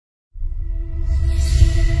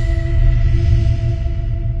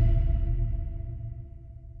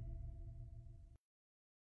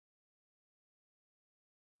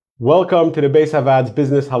Welcome to the Beis Havad's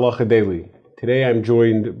Business Halacha Daily. Today I'm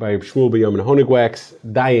joined by Shmuel B'Yamin Honigwax,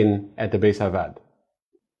 Dayan at the Beis Havad.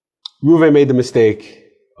 Reuven made the mistake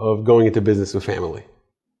of going into business with family.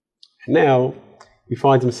 And now he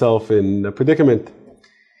finds himself in a predicament.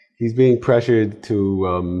 He's being pressured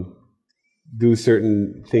to do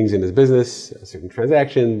certain things in his business, certain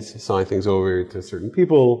transactions, sign things over to certain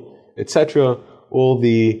people, etc. All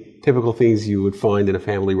the typical things you would find in a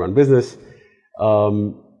family-run business.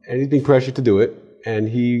 And he's being pressured to do it, and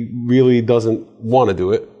he really doesn't want to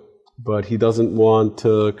do it, but he doesn't want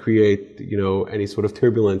to create, any sort of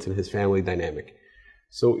turbulence in his family dynamic.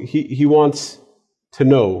 So he wants to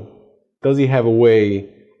know, does he have a way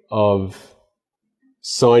of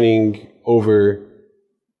signing over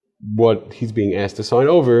what he's being asked to sign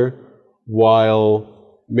over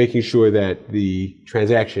while making sure that the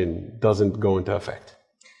transaction doesn't go into effect?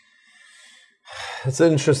 It's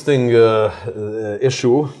an interesting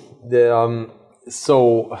issue.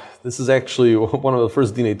 So this is actually one of the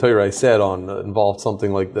first Dinei Torah I said on involved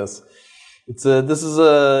something like this.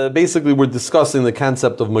 Basically we're discussing the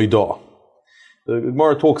concept of Maidah. The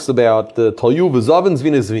Gemara talks about the Talyu v'zavin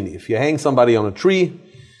zvina zvini. If you hang somebody on a tree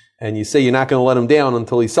and you say you're not going to let him down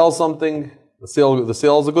until he sells something, the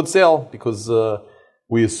sale is a good sale, because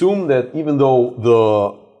we assume that even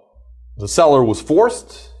though the seller was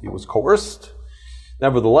forced, he was coerced,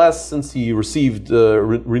 nevertheless, since he received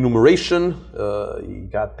remuneration, he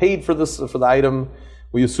got paid for the item,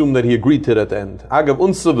 we assume that he agreed to it at the end. Agav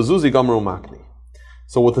unsa v'zuzi gamru makni.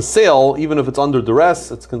 So with a sale, even if it's under duress,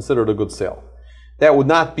 it's considered a good sale. That would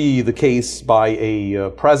not be the case by a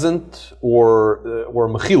present or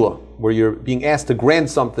mechila, where you're being asked to grant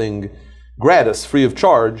something gratis, free of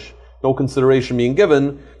charge, no consideration being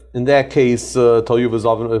given. In that case, talyu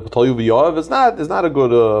v'yav is not a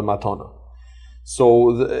good matana.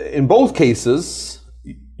 So in both cases,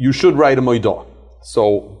 you should write a moidah.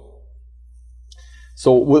 So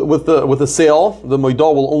with the sale, the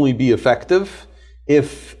moidah will only be effective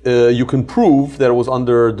if you can prove that it was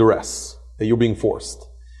under duress, that you're being forced.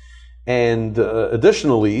 And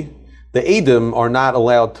additionally, the Eidim are not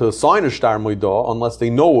allowed to sign a shtar moidah unless they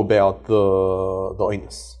know about the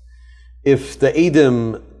oinus. If the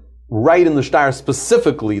Eidim write in the shtar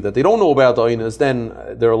specifically that they don't know about the oinus, then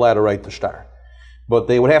they're allowed to write the shtar. But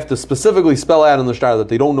they would have to specifically spell out in the shtar that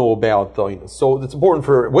they don't know about the oinus. So it's important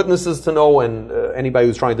for witnesses to know, and anybody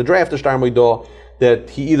who's trying to draft a shtar moidah, that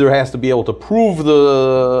he either has to be able to prove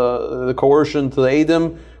the coercion to the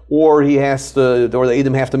Eidim, or the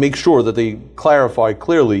Eidim have to make sure that they clarify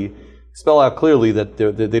clearly, spell out clearly that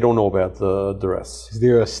they don't know about the duress. Is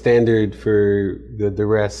there a standard for the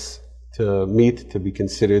duress to meet to be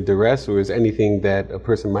considered duress, or is anything that a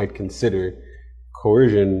person might consider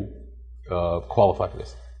coercion qualify for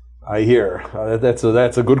this? I hear. That's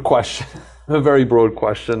a good question. A very broad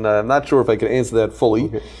question. I'm not sure if I can answer that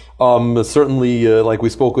fully. Okay. Certainly, like we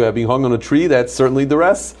spoke about being hung on a tree, that's certainly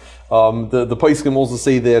duress. The Paiskim also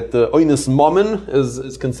say that the oinus mammon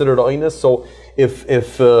is considered oinus. So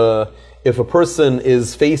if a person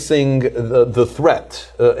is facing the threat,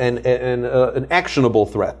 an actionable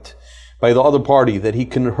threat by the other party, that he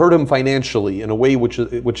can hurt him financially in a way which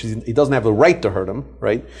he doesn't have the right to hurt him,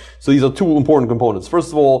 right? So these are two important components.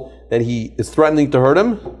 First of all, that he is threatening to hurt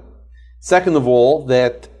him. Second of all,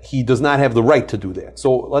 that he does not have the right to do that.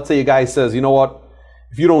 So let's say a guy says, you know what,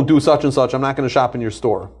 if you don't do such and such, I'm not going to shop in your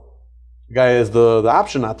store. The guy has the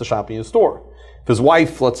option not to shop in your store. If his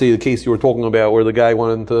wife, let's say the case you were talking about where the guy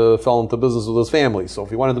fell into business with his family. So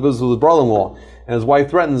if he went into business with his brother-in-law and his wife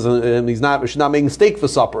threatens him, she's not making steak for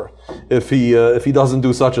supper if he doesn't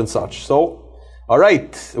do such and such. So, all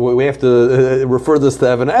right, we have to refer this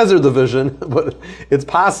to Even Ezer division, but it's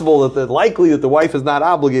possible likely that the wife is not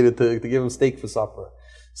obligated to give him steak for supper.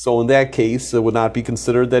 So in that case, it would not be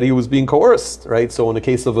considered that he was being coerced, right? So in the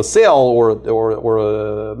case of a sale or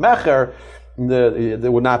a mecher,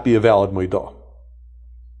 there would not be a valid moidah.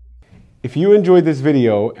 If you enjoyed this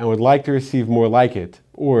video and would like to receive more like it,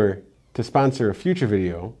 or to sponsor a future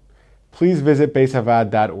video, please visit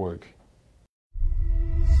beishavad.org.